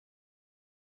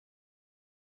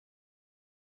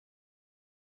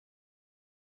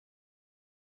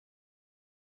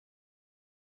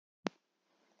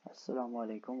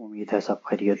अस्सलामुअलैकुम, उम्मीद है सब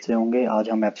खैरियत से होंगे। आज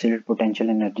हम एब्सोल्यूट पोटेंशियल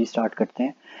एनर्जी स्टार्ट करते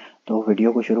हैं। तो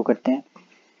वीडियो को शुरू करते हैं।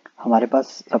 हमारे पास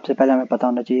सबसे पहले हमें पता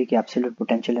होना चाहिए कि एब्सोल्यूट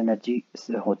पोटेंशियल एनर्जी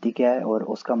होती क्या है और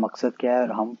उसका मकसद क्या है,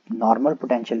 और हम नॉर्मल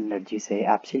पोटेंशियल एनर्जी से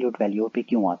एब्सोल्यूट वैल्यू पे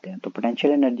क्यों आते हैं। तो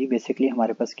पोटेंशियल एनर्जी बेसिकली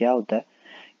हमारे पास क्या होता है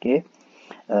कि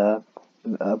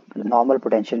नॉर्मल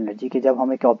पोटेंशियल एनर्जी कि जब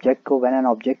हम एक ऑब्जेक्ट को when an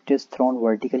object is thrown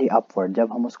vertically upward,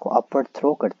 जब हम उसको अपवर्ड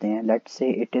थ्रो करते हैं, let's say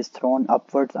it is throne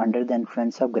upwards under the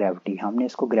influence of gravity, हमने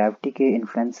इसको ग्रेविटी के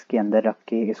इन्फ्लुएंस के अंदर रख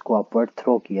के इसको अपवर्ड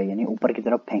थ्रो किया, यानी ऊपर की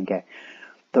तरफ फेंका है,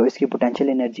 तो इसकी पोटेंशियल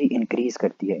एनर्जी इंक्रीज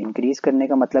करती है। इंक्रीज करने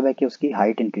का मतलब है कि उसकी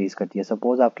हाइट इंक्रीज करती है।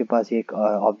 सपोज आपके पास एक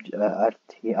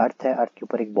अर्थ है, अर्थ के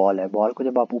ऊपर एक बॉल है। बॉल को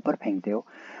जब आप ऊपर फेंकते हो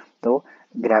तो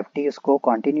ग्रेविटी उसको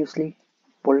कॉन्टिन्यूसली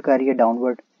पुल कर रही है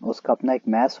डाउनवर्ड, उसका अपना एक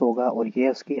मैस होगा और ये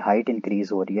उसकी हाइट इंक्रीज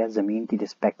हो रही है ज़मीन की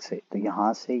रिस्पेक्ट से। तो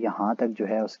यहाँ से यहाँ तक जो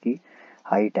है उसकी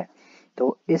हाइट है।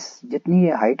 तो इस जितनी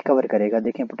ये हाइट कवर करेगा,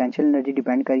 देखें पोटेंशियल एनर्जी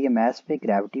डिपेंड कर रही है मैस पे,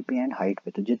 ग्रेविटी पे एंड हाइट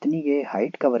पे। तो जितनी ये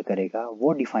हाइट कवर करेगा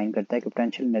वो डिफाइन करता है कि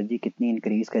पोटेंशियल एनर्जी कितनी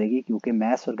इंक्रीज करेगी, क्योंकि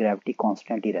मैस और ग्रेविटी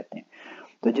कांस्टेंट ही रहते हैं।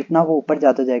 तो जितना वो ऊपर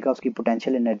जाता जाएगा उसकी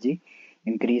पोटेंशियल एनर्जी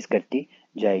इंक्रीज करती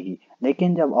जाएगी।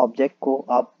 लेकिन जब ऑब्जेक्ट को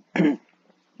आप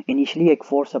इनिशियली एक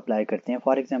फोर्स अप्लाई करते हैं,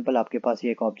 फॉर एग्जांपल आपके पास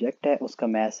ये एक ऑब्जेक्ट है, उसका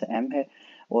मास m है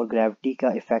और ग्रेविटी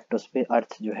का इफेक्ट उस पर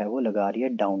अर्थ जो है वो लगा रही है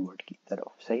डाउनवर्ड की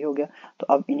तरफ। सही हो गया। तो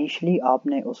अब इनिशियली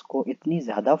आपने उसको इतनी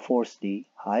ज़्यादा फोर्स दी,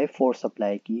 हाई फोर्स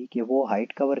अप्लाई की कि वो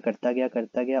हाइट कवर करता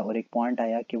गया और एक पॉइंट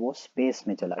आया कि वो स्पेस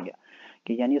में चला गया,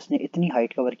 कि यानी उसने इतनी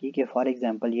हाइट कवर की कि फॉर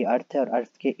एग्जांपल ये अर्थ है और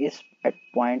अर्थ के इस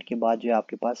पॉइंट के बाद जो है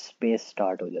आपके पास स्पेस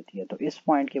स्टार्ट हो जाती है। तो इस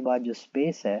पॉइंट के बाद जो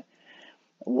स्पेस है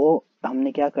वो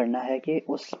हमने क्या करना है कि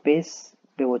उस स्पेस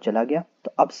पे वो चला गया।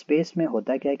 तो अब स्पेस में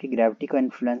होता है क्या है कि ग्रेविटी का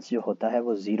इन्फ्लुएंस जो होता है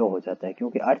वो ज़ीरो हो जाता है,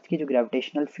 क्योंकि अर्थ की जो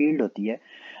ग्रेविटेशनल फील्ड होती है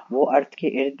वो अर्थ के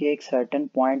इर्द गिर्द एक सर्टेन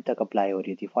पॉइंट तक अप्लाई हो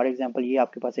रही थी। फॉर एग्जांपल ये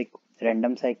आपके पास एक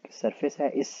रैंडम सा एक सरफेस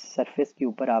है, इस सरफेस के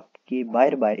ऊपर आपकी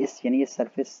बार बार इस यानी इस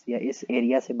सरफेस या इस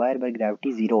एरिया से बार बार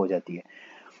ग्रेविटी ज़ीरो हो जाती है।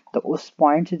 तो उस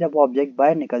पॉइंट से जब वो ऑब्जेक्ट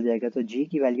बाहर निकल जाएगा तो जी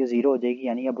की वैल्यू ज़ीरो हो जाएगी,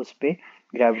 यानी अब उस पर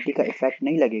ग्रेविटी का इफेक्ट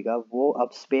नहीं लगेगा, वो अब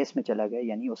स्पेस में चला गया,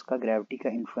 यानी उसका ग्रेविटी का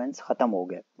इन्फ्लुएंस ख़त्म हो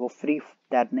गया, वो फ्री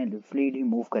तैरने फ्रीली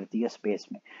मूव करती है स्पेस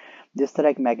में। जिस तरह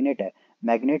एक मैग्नेट है,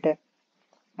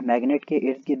 मैग्नेट के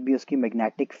इर्द गिर्द भी उसकी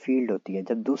मैग्नेटिक फील्ड होती है।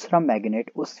 जब दूसरा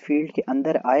मैग्नेट उस फील्ड के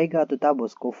अंदर आएगा तो तब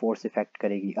उसको फोर्स इफेक्ट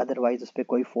करेगी, अदरवाइज उस पर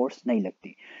कोई फोर्स नहीं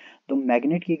लगती। तो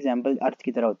मैग्नेट की एग्जांपल अर्थ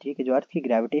की तरह होती है कि जो अर्थ की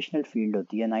ग्रेविटेशनल फील्ड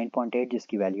होती है 9.8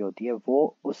 जिसकी वैल्यू होती है,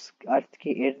 वो उस अर्थ के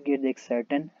इर्द गिर्द एक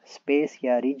सर्टेन स्पेस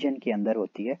या रीजन के अंदर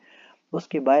होती है,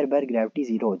 उसके बाहर बाहर ग्रेविटी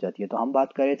ज़ीरो हो जाती है। तो हम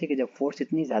बात कर रहे थे कि जब फोर्स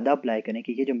इतनी ज़्यादा अप्लाई करें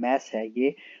कि ये जो मैस है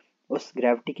ये उस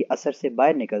ग्रेविटी के असर से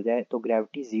बाहर निकल जाए तो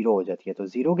ग्रेविटी ज़ीरो हो जाती है। तो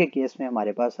ज़ीरो के केस में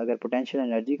हमारे पास अगर पोटेंशियल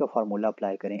एनर्जी का फार्मूला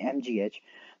अप्लाई करें mgh,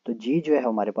 तो g जो है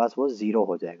हमारे पास वो ज़ीरो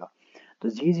हो जाएगा। तो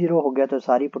g ज़ीरो हो गया तो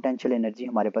सारी पोटेंशियल एनर्जी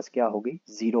हमारे पास क्या होगी,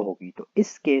 ज़ीरो होगी। तो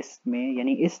इस केस में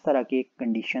यानी इस तरह के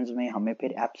कंडीशंस में हमें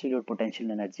फिर एब्सोल्यूट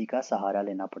पोटेंशियल एनर्जी का सहारा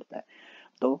लेना पड़ता है।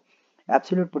 तो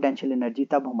एब्सोल्यूट पोटेंशियल एनर्जी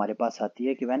तब हमारे पास आती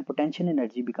है कि when potential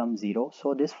energy become zero,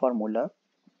 so this formula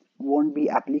won't be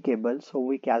applicable, so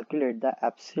we calculate the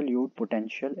absolute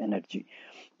potential energy।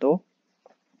 तो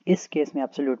इस केस में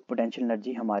एब्सोल्यूट पोटेंशियल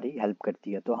एनर्जी हमारी हेल्प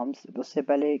करती है। तो हम उससे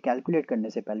पहले कैलकुलेट करने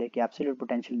से पहले कि एब्सोल्यूट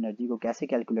पोटेंशियल एनर्जी को कैसे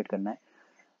कैलकुलेट करना है,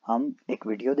 हम एक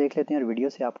वीडियो देख लेते हैं और वीडियो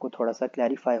से आपको थोड़ा सा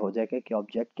क्लैरिफाई हो जाएगा कि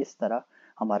ऑब्जेक्ट किस तरह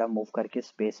हमारा मूव करके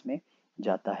स्पेस में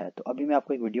जाता है। तो अभी मैं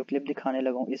आपको एक वीडियो क्लिप दिखाने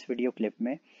लगा हूँ। इस वीडियो क्लिप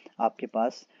में आपके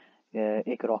पास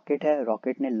एक रॉकेट है,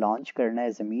 रॉकेट ने लॉन्च करना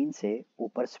है ज़मीन से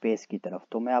ऊपर स्पेस की तरफ।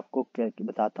 तो मैं आपको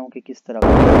बताता हूँ कि किस तरह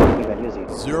की value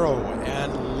Zero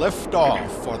and liftoff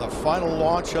for the final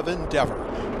launch of Endeavour,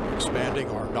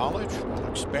 expanding our knowledge,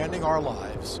 expanding our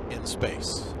lives in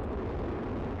space.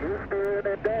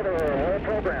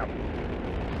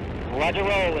 Roger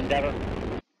roll, Endeavour।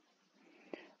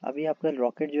 अभी आपका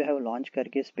रॉकेट जो है वो लॉन्च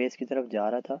करके स्पेस की तरफ जा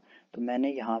रहा था, तो मैंने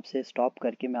यहाँ से स्टॉप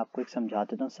करके मैं आपको एक समझा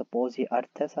देता हूँ। सपोज़ ये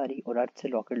अर्थ है सारी और अर्थ से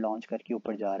रॉकेट लॉन्च करके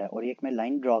ऊपर जा रहा है, और एक मैं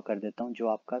लाइन ड्रॉ कर देता हूँ जो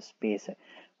आपका स्पेस है।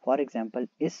 फॉर एग्जांपल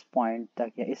इस पॉइंट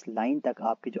तक या इस लाइन तक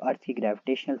आपकी जो अर्थ की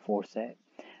ग्रेविटेशनल फोर्स है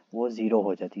वो ज़ीरो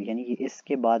हो जाती है, यानी कि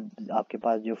इसके बाद आपके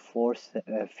पास जो फोर्स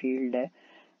फील्ड है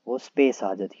वो स्पेस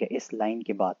आ जाती है इस लाइन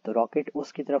के बाद। तो रॉकेट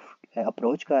उसकी तरफ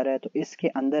अप्रोच कर रहा है, तो इसके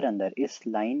अंदर अंदर इस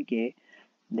लाइन के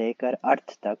लेकर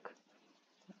अर्थ तक,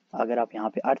 अगर आप यहाँ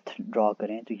पे अर्थ ड्रॉ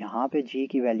करें तो यहाँ पे जी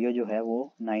की वैल्यू जो है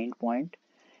वो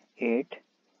 9.8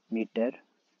 मीटर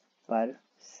पर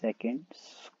सेकेंड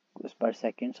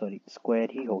स्क्वायर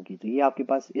ही होगी। तो ये आपके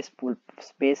पास इस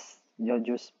स्पेस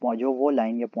जो वो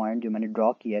लाइन या पॉइंट जो मैंने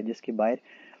ड्रॉ किया है जिसके बाहर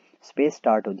स्पेस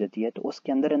स्टार्ट हो जाती है, तो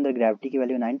उसके अंदर अंदर ग्रेविटी की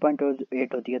वैल्यू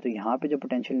 9.8 होती है। तो यहाँ पे जो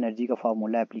पोटेंशियल एनर्जी का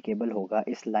फार्मूला एप्लीकेबल होगा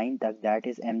इस लाइन तक, दैट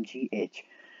इज mgh।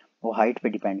 वो हाइट पे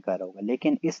डिपेंड कर रहा होगा।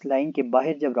 लेकिन इस लाइन के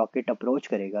बाहर जब रॉकेट अप्रोच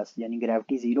करेगा यानी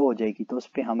ग्रेविटी ज़ीरो हो जाएगी, तो उस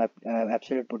पर हम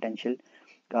एब्सोल्यूट पोटेंशियल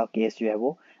का केस जो है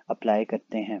वो अप्लाई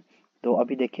करते हैं। तो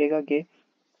अभी देखिएगा कि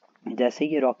जैसे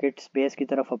ही ये रॉकेट स्पेस की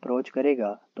तरफ अप्रोच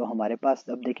करेगा तो हमारे पास,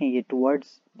 अब देखें ये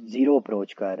टूवर्ड्स ज़ीरो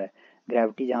अप्रोच कर रहा है,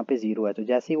 ग्रेविटी जहाँ पे ज़ीरो है, तो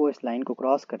जैसे ही वो इस लाइन को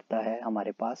क्रॉस करता है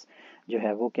हमारे पास जो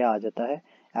है वो क्या आ जाता है,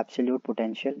 एब्सोल्यूट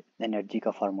पोटेंशियल एनर्जी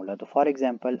का फार्मूला। तो फॉर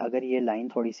एग्जांपल अगर ये लाइन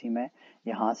थोड़ी सी मैं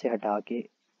यहाँ से हटा के,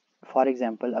 फॉर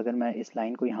एग्जांपल अगर मैं इस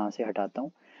लाइन को यहाँ से हटाता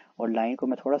हूँ और लाइन को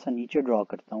मैं थोड़ा सा नीचे ड्रॉ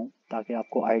करता हूँ ताकि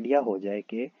आपको आइडिया हो जाए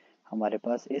कि हमारे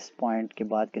पास इस पॉइंट के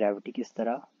बाद ग्रेविटी किस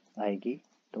तरह आएगी,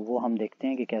 तो वो हम देखते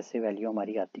हैं कि कैसे वैल्यू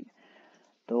हमारी आती है।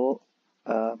 तो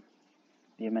अ,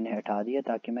 ये मैंने हटा दिया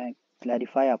ताकि मैं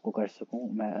क्लैरिफाई आपको कर सकूं।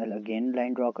 मैं अगेन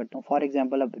लाइन ड्रॉ करता हूँ। फॉर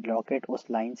एग्जांपल अब रॉकेट उस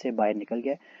लाइन से बाहर निकल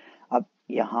गया। अब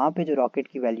यहाँ पे जो रॉकेट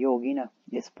की वैल्यू होगी ना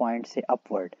इस पॉइंट से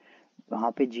अपवर्ड,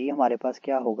 वहाँ पे जी हमारे पास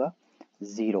क्या होगा,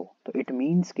 ज़ीरो। तो इट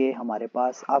मीन्स के हमारे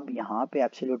पास अब यहाँ पे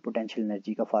एब्सोल्यूट पोटेंशियल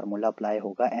एनर्जी का फार्मूला अप्लाई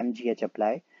होगा, एम जी एच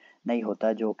अप्लाई नहीं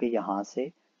होता जो कि यहाँ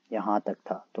से यहाँ तक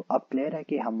था। तो अब क्लियर है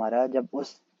कि हमारा जब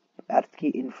उस अर्थ की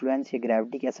इन्फ्लुएंस या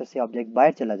ग्रेविटी के असर से ऑब्जेक्ट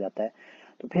बाहर चला जाता है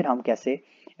तो फिर हम कैसे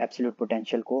एब्सोल्यूट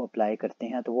पोटेंशियल को अप्लाई करते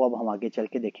हैं, तो वो अब हम आगे चल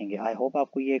के देखेंगे। आई होप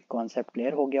आपको ये कॉन्सेप्ट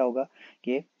क्लियर हो गया होगा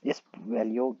कि इस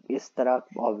वैल्यू इस तरह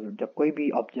जब कोई भी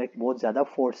ऑब्जेक्ट बहुत ज़्यादा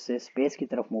फोर्स से स्पेस की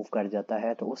तरफ मूव कर जाता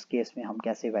है तो उस केस में हम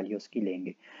कैसे वैल्यूज़ की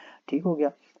लेंगे। ठीक हो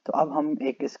गया। तो अब हम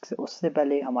एक उससे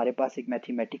पहले हमारे पास एक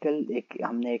मैथमेटिकल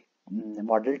हमने एक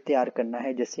मॉडल तैयार करना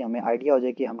है जिससे हमें आइडिया हो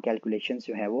जाए कि हम कैलकुलेशन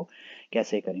जो है वो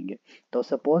कैसे करेंगे। तो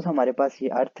सपोज हमारे पास ये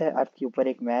अर्थ है, अर्थ के ऊपर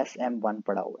एक मैस m1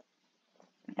 पड़ा हुआ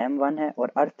है, m1 है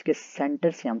और अर्थ के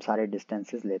सेंटर से हम सारे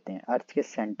डिस्टेंसेस लेते हैं, अर्थ के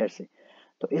सेंटर से।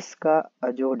 तो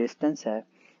इसका जो डिस्टेंस है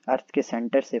अर्थ के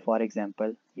सेंटर से, फॉर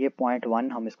एग्जांपल ये पॉइंट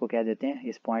वन हम इसको कह देते हैं,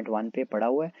 इस पॉइंट वन पे पड़ा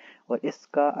हुआ है और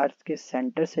इसका अर्थ के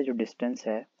सेंटर से जो डिस्टेंस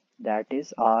है दैट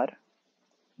इज आर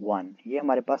वन, ये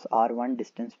हमारे पास आर वन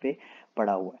डिस्टेंस पे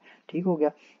पड़ा हुआ है। ठीक हो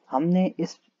गया। हमने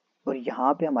इस और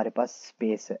यहाँ पे हमारे पास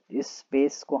स्पेस है, इस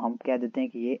स्पेस को हम कह देते हैं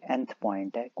कि ये nth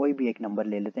पॉइंट है, कोई भी एक नंबर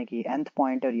ले लेते हैं कि ये nth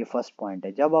पॉइंट है और ये फर्स्ट पॉइंट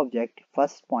है। जब ऑब्जेक्ट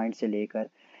फर्स्ट पॉइंट से लेकर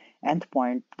nth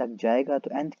पॉइंट तक जाएगा तो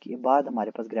nth के बाद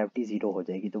हमारे पास ग्रेविटी जीरो हो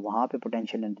जाएगी, तो वहाँ पे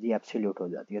पोटेंशियल एनर्जी एब्सोल्यूट हो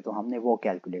जाती है, तो हमने वो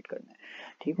कैलकुलेट करना है।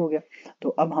 ठीक हो गया। तो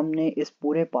अब हमने इस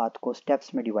पूरे पाथ को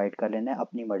स्टेप्स में डिवाइड कर लेना है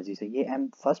अपनी मर्जी से। ये एम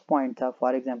फर्स्ट पॉइंट था,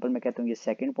 फॉर एग्जांपल मैं कहता हूँ ये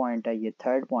सेकंड पॉइंट है, ये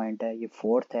थर्ड पॉइंट है, ये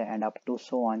फोर्थ है and up to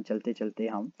so on, चलते चलते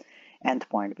हम nth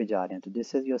पॉइंट पे जा रहे हैं। तो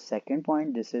this is your second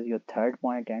point, this is your third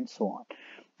point and so on.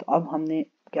 तो अब हमने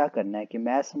क्या करना है कि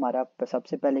मैथ्स हमारा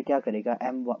सबसे पहले क्या करेगा,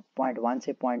 एम पॉइंट वन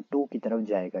से पॉइंट टू की तरफ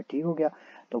जाएगा। ठीक हो गया।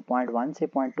 तो पॉइंट वन से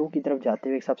पॉइंट टू की तरफ जाते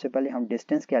हुए सबसे पहले हम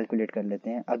डिस्टेंस कैलकुलेट कर लेते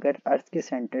हैं। अगर अर्थ के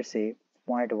सेंटर से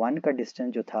पॉइंट वन का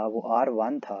डिस्टेंस जो था वो आर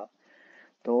वन था,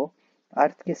 तो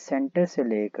अर्थ के सेंटर से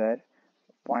लेकर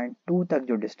पॉइंट टू तक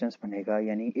जो डिस्टेंस बनेगा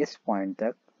यानी इस पॉइंट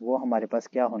तक, वो हमारे पास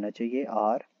क्या होना चाहिए,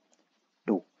 आर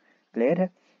टू। क्लियर है।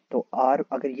 तो आर,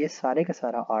 अगर ये सारे का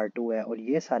सारा आर टू है और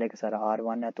ये सारे का सारा आर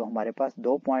वन है, तो हमारे पास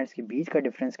दो पॉइंट्स के बीच का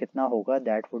डिफरेंस कितना होगा,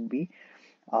 that would be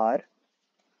are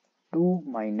to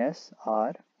minus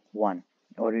are one,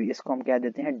 और इसको हम क्या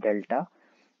देते हैं डेल्टा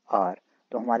आर।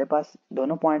 तो हमारे पास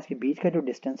दोनों पॉइंट्स के बीच का जो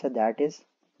डिस्टेंस है दैट इज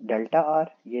डेल्टा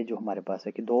आर। ये जो हमारे पास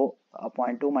है कि दो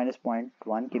point two minus point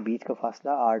one के बीच का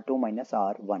फासला are to minus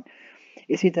are one.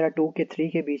 इसी तरह टू के थ्री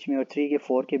के बीच में और थ्री के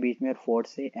फोर के बीच में और फोर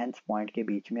से nth पॉइंट के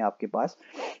बीच में आपके पास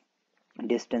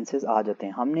डिस्टेंसेस आ जाते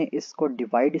हैं। हमने इसको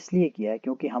डिवाइड इसलिए किया है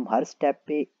क्योंकि हम हर स्टेप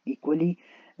पे इक्वली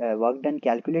वर्क डन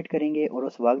कैलकुलेट करेंगे और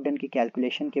उस वर्क डन की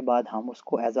कैलकुलेशन के बाद हम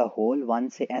उसको एज अ होल वन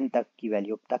से n तक की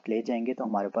वैल्यू तक ले जाएंगे, तो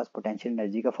हमारे पास पोटेंशियल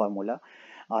एनर्जी का फार्मूला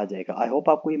आ जाएगा। आई होप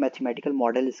आपको ये मैथमेटिकल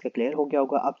मॉडल इसका क्लियर हो गया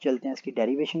होगा। अब चलते हैं इसकी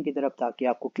डेरिवेशन की तरफ ताकि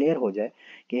आपको क्लियर हो जाए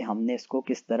कि हमने इसको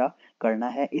किस तरह करना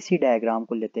है। इसी डायग्राम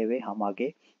को लेते हुए हम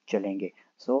आगे चलेंगे।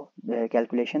 सो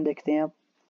कैलकुलेशन देखते हैं अब।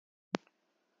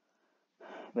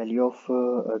 Value of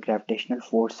gravitational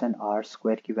force and are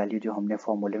square की वैल्यू जो हमने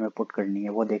फॉर्मूले में पुट करनी है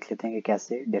वो देख लेते हैं कि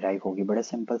कैसे डिराइव होगी। बड़ा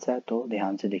सिंपल सा है, तो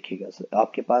ध्यान से देखिएगा।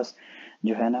 आपके पास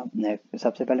जो है ना,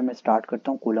 सबसे पहले मैं स्टार्ट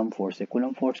करता हूँ कूलम फोर्स से।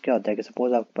 कूलम फोर्स क्या होता है कि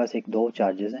सपोज आपके पास एक दो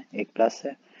चार्जेस हैं, एक प्लस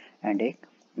है एंड एक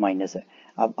माइनस है।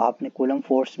 अब आपने कूलम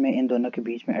फोर्स में इन दोनों के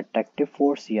बीच में अट्रैक्टिव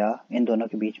फोर्स या इन दोनों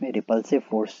के बीच में रिपल्सिव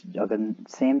फोर्स, अगर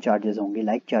सेम चार्जेस होंगे,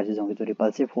 लाइक चार्जेस होंगे, तो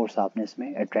रिपल्सिव फोर्स आपने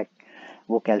इसमें अट्रैक्ट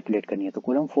वो कैलकुलेट करनी है। तो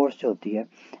कूलम फोर्स जो होती है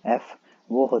एफ,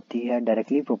 वो होती है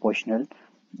डायरेक्टली प्रोपोर्शनल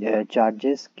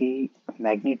चार्जेस की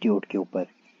मैग्नीट्यूड के ऊपर,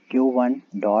 Q1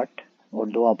 डॉट और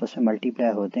दो आपस में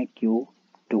मल्टीप्लाई होते हैं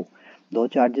Q2। दो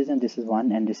चार्जेस हैं, this is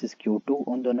one and this is Q2,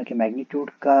 उन दोनों के मैग्नीट्यूड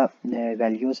का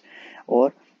वैल्यूज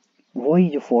और वही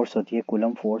जो फोर्स होती है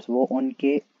कूलम फोर्स, वो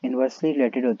उनके इन्वर्सली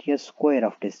रिलेटेड होती है स्क्वायर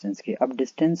ऑफ डिस्टेंस के। अब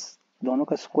डिस्टेंस दोनों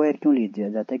का स्क्वायर क्यों लिया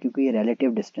जाता है? क्योंकि ये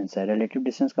रिलेटिव डिस्टेंस है। रिलेटिव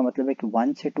डिस्टेंस का मतलब है कि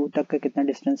 1 से 2 तक का कितना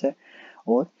डिस्टेंस है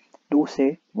और 2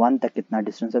 से 1 तक कितना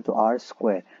डिस्टेंस है, तो आर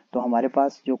स्क्वायर। तो हमारे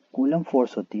पास जो कूलम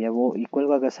फोर्स होती है वो इक्वल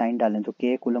का अगर साइन डालें तो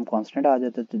के कूलम कांस्टेंट आ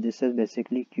जाता है, तो this is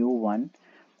basically Q1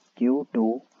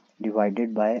 Q2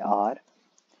 divided by are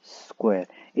square.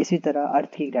 इसी तरह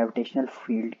अर्थ की ग्रेविटेशनल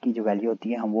फील्ड की जो वैल्यू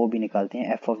होती है हम वो भी निकालते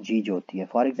हैं, एफ ऑफ जी जो होती है।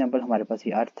 फॉर एग्जांपल हमारे पास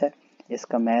ये अर्थ है,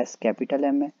 इसका मैस कैपिटल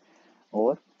एम है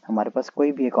और हमारे पास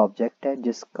कोई भी एक ऑब्जेक्ट है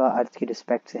जिसका अर्थ की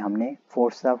रिस्पेक्ट से हमने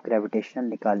फोर्स ऑफ ग्रेविटेशनल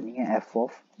निकालनी है एफ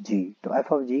ऑफ जी। तो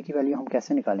एफ ऑफ जी की वैल्यू हम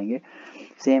कैसे निकालेंगे?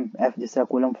 सेम एफ जिस तरह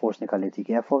कूलम फोर्स निकाली थी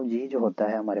कि एफ ऑफ जी जो होता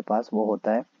है हमारे पास वो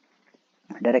होता है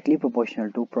directly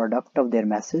proportional to product of their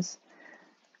message.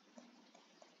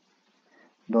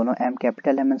 दोनों M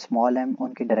capital M and small M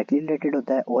उनके डायरेक्टली रिलेटेड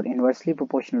होता है और इन्वर्सली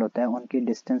प्रोपोर्शनल होता है उनके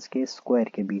डिस्टेंस के स्क्वायर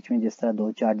के बीच में, जिस तरह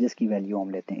दो चार्जेस की वैल्यू हम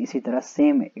लेते हैं। इसी तरह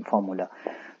सेम फॉर्मूला।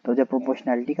 तो जब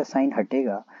प्रोपोर्शनैलिटी का साइन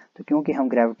हटेगा तो क्योंकि हम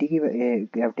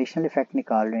ग्रेविटेशनल इफेक्ट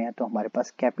निकाल रहे हैं तो हमारे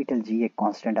पास कैपिटल जी एक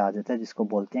कांस्टेंट आ जाता है जिसको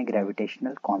बोलते हैं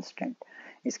ग्रेविटेशनल कांस्टेंट।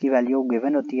 इसकी वैल्यू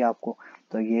गिवन होती है आपको,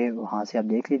 तो ये वहाँ से आप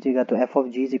देख लीजिएगा। तो F of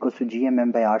ji is equal to G M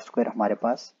M by are square हमारे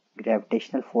पास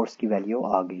ग्रेविटेशनल फोर्स की वैल्यू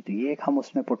आ गई, तो ये एक हम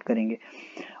उसमें पुट करेंगे।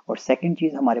 और सेकंड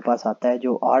चीज़ हमारे पास आता है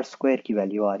जो आर स्क्वायर की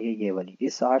वैल्यू आ रही है ये वाली।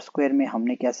 इस आर स्क्वायर में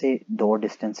हमने कैसे दो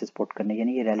डिस्टेंसेस पुट करने,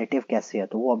 यानी ये रिलेटिव कैसे है,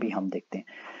 तो वो अभी हम देखते हैं।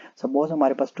 सपोज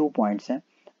हमारे पास 2 पॉइंट्स हैं,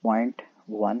 पॉइंट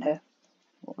 1 है,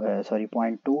 सॉरी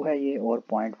पॉइंट 2 है ये, और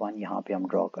पॉइंट 1 यहाँ पे हम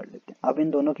ड्रॉ कर लेते हैं। अब इन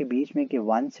दोनों के बीच में कि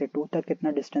 1 से 2 तक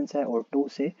कितना डिस्टेंस है और 2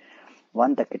 से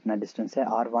 1 तक कितना डिस्टेंस है,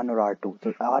 R1 और R2।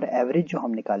 तो आर एवरेज जो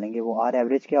हम निकालेंगे वो आर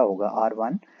एवरेज क्या होगा,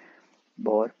 R1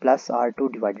 और प्लस R2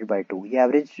 डिवाइडेड बाई 2। ये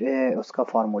एवरेज उसका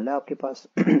फार्मूला है आपके पास।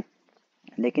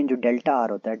 लेकिन जो डेल्टा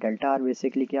आर होता है, डेल्टा आर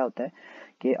बेसिकली क्या होता है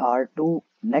कि R2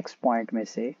 नेक्स्ट पॉइंट में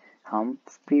से हम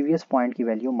प्रीवियस पॉइंट की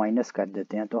वैल्यू माइनस कर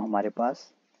देते हैं, तो हमारे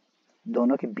पास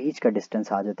दोनों के बीच का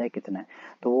डिस्टेंस आ जाता है कितना है,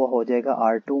 तो वो हो जाएगा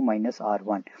R2 माइनस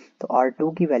R1। तो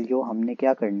R2 की वैल्यू हमने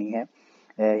क्या करनी है,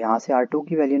 यहाँ से R2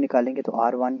 की वैल्यू निकालेंगे तो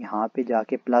R1 यहाँ पे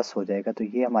जाके प्लस हो जाएगा, तो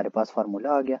ये हमारे पास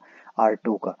फार्मूला आ गया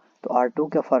R2 का। तो R2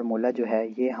 का फार्मूला जो है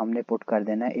ये हमने पुट कर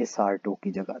देना है इस R2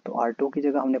 की जगह। तो R2 की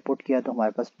जगह हमने पुट किया तो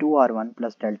हमारे पास 2R1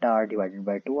 plus delta R divided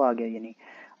by 2 आ गया, यानी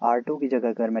R2 की जगह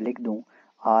अगर मैं लिख दूँ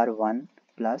R1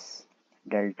 प्लस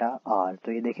डेल्टा आर,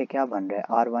 तो ये देखिए क्या बन रहा है,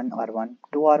 R1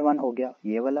 2R1 हो गया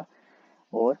ये वाला,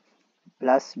 और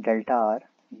प्लस डेल्टा आर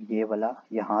ये वाला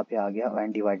यहाँ पे आ गया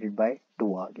एंड डिवाइडेड बाय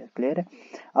 2 आ गया। क्लियर है?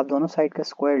 अब दोनों साइड का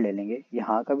स्क्वायर ले लेंगे,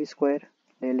 यहाँ का भी स्क्वायर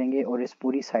ले लेंगे और इस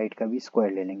पूरी साइड का भी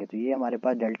स्क्वायर ले लेंगे, तो ये हमारे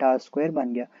पास डेल्टा आर स्क्वायर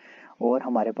बन गया। और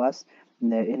हमारे पास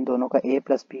इन दोनों का a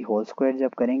plus B whole square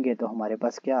जब करेंगे तो हमारे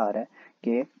पास क्या आ रहा है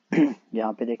कि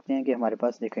यहाँ पे देखते हैं कि हमारे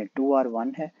पास देखें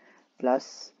 2R1 है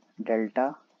प्लस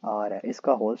डेल्टा आर है,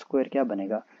 इसका होल स्क्वायर क्या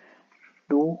बनेगा,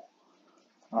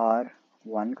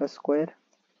 2R1 का square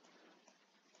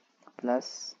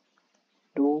plus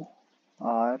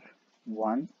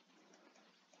 2R1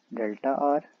 delta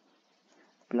R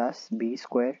plus B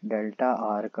square delta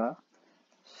R का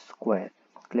स्क्वायर।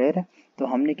 क्लियर है? तो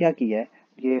हमने क्या किया है,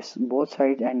 ये both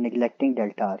side and neglecting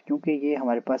delta R, क्योंकि ये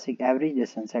हमारे पास एक एवरेज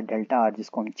डिस्टेंस है डेल्टा आर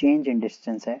जिसको हम चेंज इन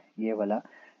डिस्टेंस है ये वाला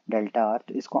डेल्टा आर,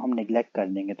 तो इसको हम निगलेक्ट कर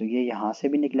देंगे, तो ये यहाँ से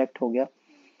भी निगलेक्ट हो गया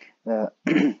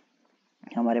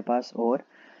हमारे पास, और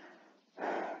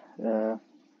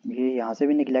ये यहाँ से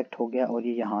भी निगलेक्ट हो गया और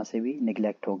ये यहाँ से भी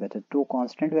निगलेक्ट हो गया। तो 2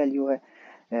 कांस्टेंट वैल्यू है,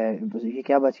 ये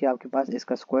क्या बच गया आपके पास,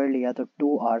 इसका स्क्वायर लिया तो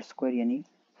 2R स्क्वायर यानी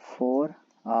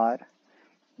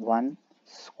 4R1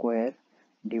 स्क्वायर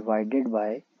डिवाइडेड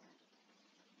बाय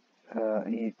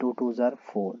ये 2 2 ज़ार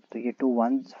 4, तो ये 2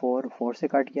 1 4 से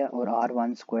कट गया और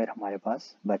R1 स्क्वायर हमारे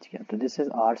पास बच गया, तो दिस इज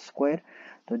R स्क्वायर।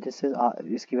 तो दिस इज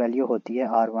इसकी वैल्यू होती है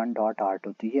R1 डॉट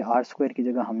R2, तो ये R स्क्वायर की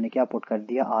जगह हमने क्या पुट कर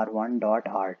दिया, R1 डॉट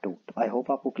R2। तो आई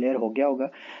होप आपको क्लियर हो गया होगा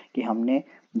कि हमने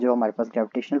जो हमारे पास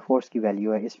ग्रेविटेशनल फोर्स की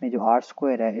वैल्यू है इसमें जो R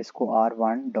स्क्वायर है इसको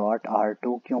R1 डॉट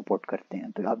R2 क्यों पुट करते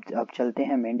हैं। तो अब चलते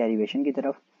हैं मेन डेरिवेशन की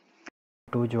तरफ।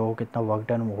 टू जो कितना वर्क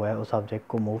डन हुआ है उस ऑब्जेक्ट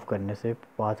को मूव करने से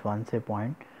पाथ 1 से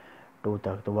पॉइंट 2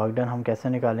 तक, तो वर्क डन हम कैसे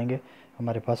निकालेंगे,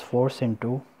 हमारे पास फोर्स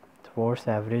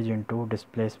एवरेज इनटू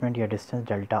डिस्प्लेसमेंट या डिस्टेंस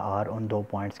डेल्टा आर उन दो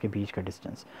पॉइंट्स के बीच का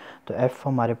डिस्टेंस। तो एफ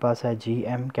हमारे पास है G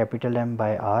M capital M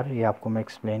bye are, ये आपको मैं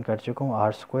एक्सप्लेन कर चुका हूँ,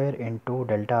 are square into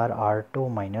delta R R2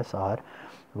 minus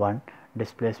R1,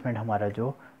 displacement हमारा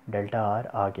जो डेल्टा आर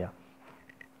आ गया।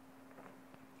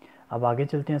 अब आगे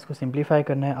चलते हैं, इसको सिंप्लीफाई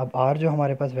करना है। अब आर जो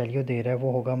हमारे पास वैल्यू दे रहा है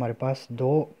वो होगा, हमारे पास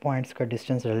दो पॉइंट्स का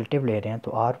डिस्टेंस रिलेटिव ले रहे हैं,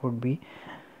 तो are would be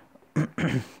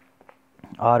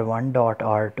R1 dot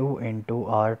R2 into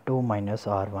R2 minus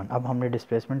R1। अब हमने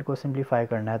डिस्प्लेसमेंट को सिंप्लीफाई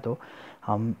करना है, तो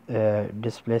हम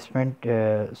डिस्प्लेसमेंट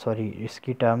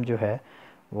इसकी टर्म जो है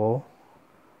वो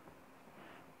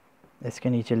इसके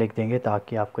नीचे लिख देंगे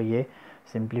ताकि आपको ये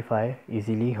सिंप्लीफाई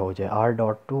इजीली हो जाए। आर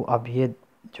डॉट टू, अब ये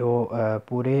जो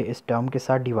पूरे इस टर्म के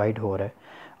साथ डिवाइड हो रहा है,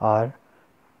 are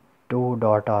to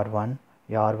dot are one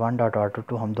या are one dot are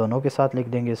to हम दोनों के साथ लिख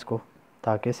देंगे इसको,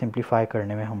 ताकि सिंप्लीफाई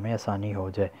करने में हमें आसानी हो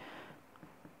जाए।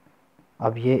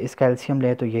 अब ये इसका एलसीएम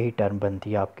ले तो यही टर्म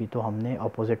बनती है आपकी, तो हमने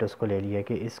अपोजिट उसको ले लिया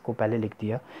कि इसको पहले लिख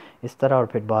दिया इस तरह और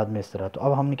फिर बाद में इस तरह। तो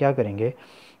अब हमने क्या करेंगे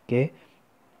कि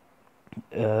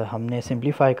हमने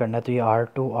सिंप्लीफाई करना है, तो ये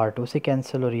आर टू से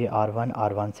कैंसिल और ये आर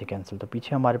वन से कैंसिल। तो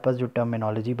पीछे हमारे पास जो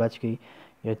टर्मिनोलॉजी बच गई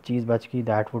या चीज़ बच गई,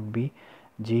 that would be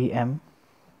G M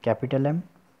capital M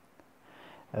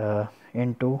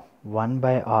into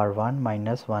 1/r1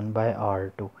 minus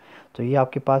 1/r2। तो ये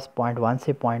आपके पास पॉइंट 1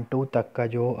 से पॉइंट 2 तक का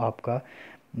जो आपका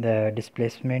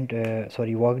डिस्प्लेसमेंट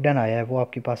वर्क डन आया है वो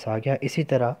आपके पास आ गया। इसी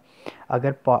तरह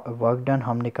अगर वर्क डन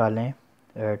हम निकालें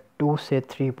 2 से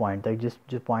 3 पॉइंट तक,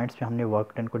 जिस पॉइंट्स पे हमने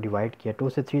वर्क डन को डिवाइड किया 2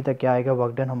 से 3 तक, क्या आएगा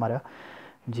वर्क डन हमारा,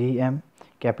 G M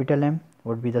capital M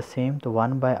would be the same, तो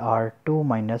 1/r2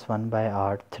 माइनस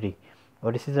 1/r3।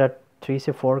 और इसी तरह 3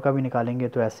 से 4 का भी निकालेंगे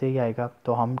तो ऐसे ही आएगा।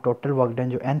 तो हम टोटल वर्क डन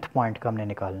जो nth पॉइंट का हमने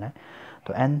निकालना है,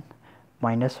 तो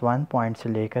n-1 पॉइंट से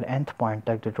लेकर nth पॉइंट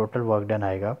तक जो टोटल वर्क डन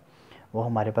आएगा वो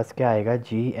हमारे पास क्या आएगा,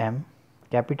 G M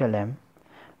capital M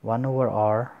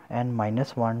 1/r n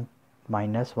minus 1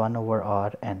 minus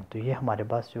 1/r n। तो ये हमारे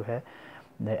पास जो है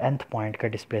nth पॉइंट का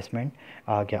डिस्प्लेसमेंट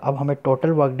आ गया। अब हमें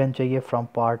टोटल वर्क डन चाहिए from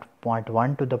point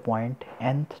 1 to the point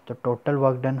nth। तो टोटल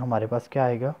वर्क डन हमारे पास क्या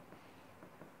आएगा,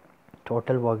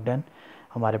 टोटल वर्क डन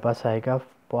हमारे पास आएगा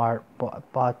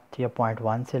पाथ या पॉइंट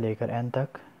 1 से लेकर n तक,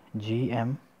 जी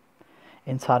एम,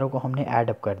 इन सारों को हमने ऐड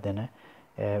अप कर देना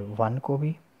है, 1 को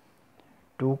भी,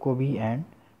 2 को भी एंड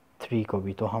 3 को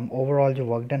भी। तो हम ओवरऑल जो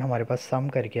वर्क डन हमारे पास सम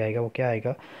करके आएगा वो क्या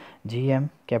आएगा, G M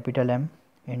capital M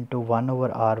into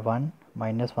 1/r1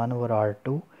 minus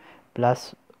 1/r2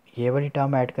 plus ये वाली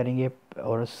टर्म ऐड करेंगे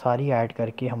और सारी ऐड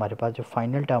करके हमारे पास जो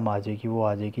फाइनल टर्म आ जाएगी वो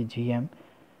आ जाएगी G M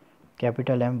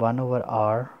capital M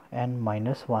 1/r n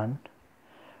minus 1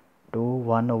 to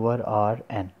 1/r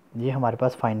n। ये हमारे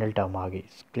पास फाइनल टर्म आ गई,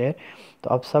 क्लियर। तो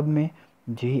अब सब में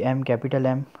G M capital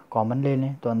M common ले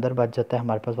लें तो अंदर बच जाता है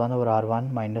हमारे पास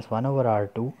 1/r1 minus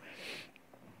 1/r2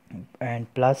 and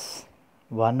plus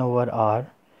 1/r,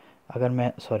 अगर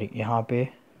मैं यहाँ पे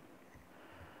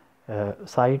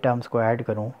सारी टर्म्स को ऐड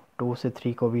करूँ 2 से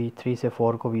 3 को भी, 3 से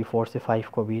 4 को भी, 4 से 5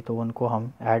 को भी, तो उनको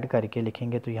हम ऐड करके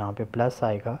लिखेंगे तो यहाँ पे प्लस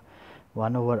आएगा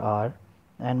 1/r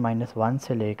n माइनस 1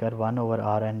 से लेकर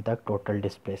 1/r n तक टोटल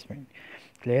डिस्प्लेसमेंट,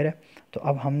 क्लियर है। तो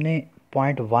अब हमने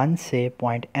पॉइंट 1 से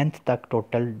पॉइंट nth तक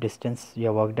टोटल डिस्टेंस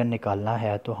या वर्क डन निकालना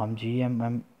है, तो हम G M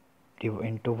M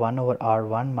into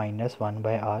 1/r1 minus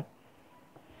 1/r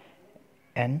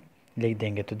n लिख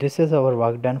देंगे। तो this is our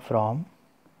work done from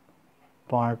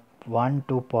point 1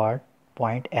 two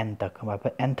point n तक, हमारे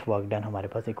पास nth वर्क डन हमारे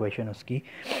पास इक्वेशन उसकी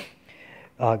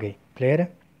आ गई, क्लियर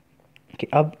है कि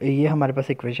अब ये हमारे पास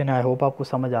इक्वेशन है। आई होप आपको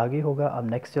समझ आ गई होगा। अब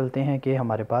नेक्स्ट चलते हैं कि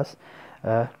हमारे पास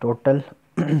टोटल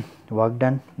वर्क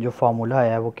डन जो फार्मूला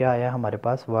आया है वो क्या आया हमारे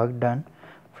पास, work done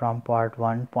from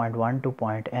point 1 two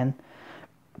point n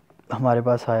हमारे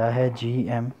पास आया है G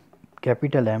M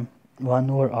capital M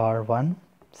 1/r1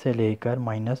 से लेकर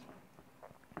माइनस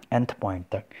nth पॉइंट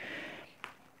तक।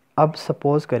 अब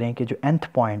सपोज़ करें कि जो nth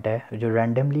पॉइंट है जो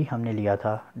रैंडमली हमने लिया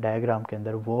था डायग्राम के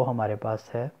अंदर वो हमारे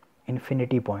पास है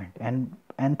infinity point, and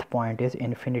nth point is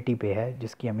infinity पे है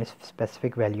जिसकी हमें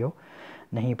स्पेसिफिक वैल्यू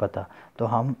नहीं पता। तो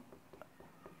हम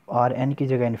आर एन की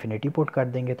जगह इन्फिनिटी पुट कर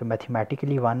देंगे तो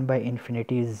मैथमेटिकली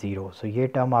 1/∞ इज़ ज़ीरो। सो ये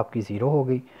टर्म आपकी ज़ीरो हो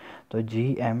गई। तो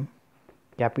G M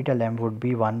capital M would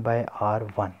be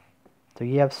 1/r1। तो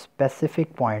ये अब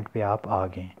स्पेसिफिक पॉइंट पे आप आ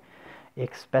गए,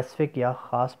 एक स्पेसिफिक या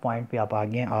ख़ास पॉइंट पे आप आ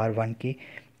गए r1 की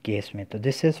केस में। तो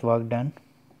this is work done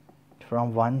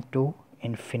from 1 to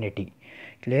infinity,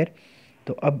 clear.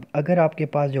 तो अब अगर आपके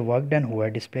पास जो वर्क डन हुआ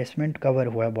है, डिस्प्लेसमेंट कवर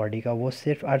हुआ है बॉडी का, वो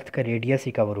सिर्फ अर्थ का रेडियस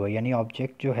ही कवर हुआ है, यानी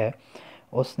ऑब्जेक्ट जो है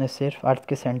उसने सिर्फ अर्थ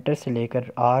के सेंटर से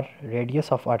लेकर आर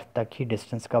रेडियस ऑफ अर्थ तक ही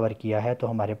डिस्टेंस कवर किया है, तो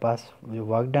हमारे पास जो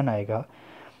वर्क डन आएगा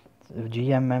जी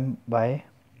एम एम बाय,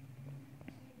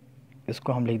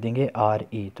 इसको हम लिख देंगे आर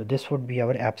ई। तो this would be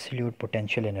our absolute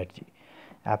potential energy,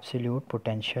 absolute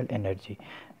potential energy,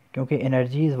 क्योंकि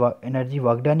एनर्जी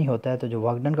वर्क डन ही होता है। तो जो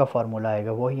वर्क डन का फार्मूला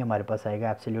आएगा वही हमारे पास आएगा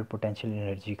एब्सोल्यूट पोटेंशियल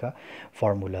एनर्जी का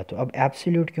फार्मूला। तो अब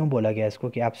एब्सोल्यूट क्यों बोला गया इसको,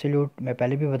 कि एब्सोल्यूट मैं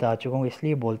पहले भी बता चुका हूँ,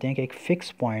 इसलिए बोलते हैं कि एक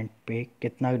फ़िक्स पॉइंट पे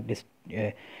कितना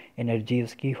एनर्जी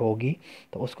उसकी होगी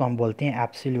तो उसको हम बोलते हैं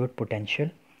एब्सोल्यूट पोटेंशियल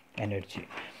एनर्जी,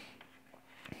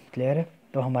 क्लियर है।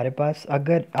 तो हमारे पास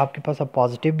अगर आपके पास अब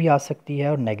पॉजिटिव भी आ सकती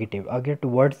है और नेगेटिव। अगर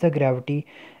towards the gravity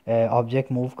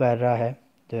object move कर रहा है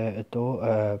तो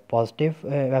पॉजिटिव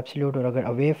एब्सोल्यूट, और अगर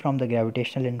away from the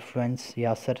gravitational influence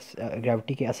या असर,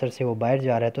 ग्रेविटी के असर से वो बाहर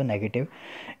जा रहा है तो नेगेटिव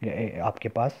आपके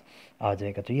पास आ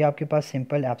जाएगा। तो ये आपके पास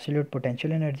सिंपल एब्सोल्यूट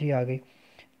पोटेंशियल एनर्जी आ गई।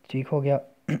 ठीक हो गया।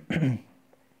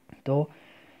 तो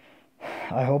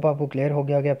आई होप आपको क्लियर हो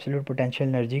गया कि एब्सोल्यूट पोटेंशियल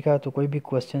एनर्जी का। तो कोई भी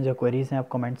क्वेश्चन या क्वेरीज हैं आप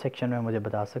कमेंट सेक्शन में मुझे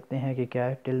बता सकते हैं कि क्या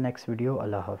है। टिल नेक्स्ट वीडियो,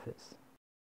 अल्लाह हाफिज़।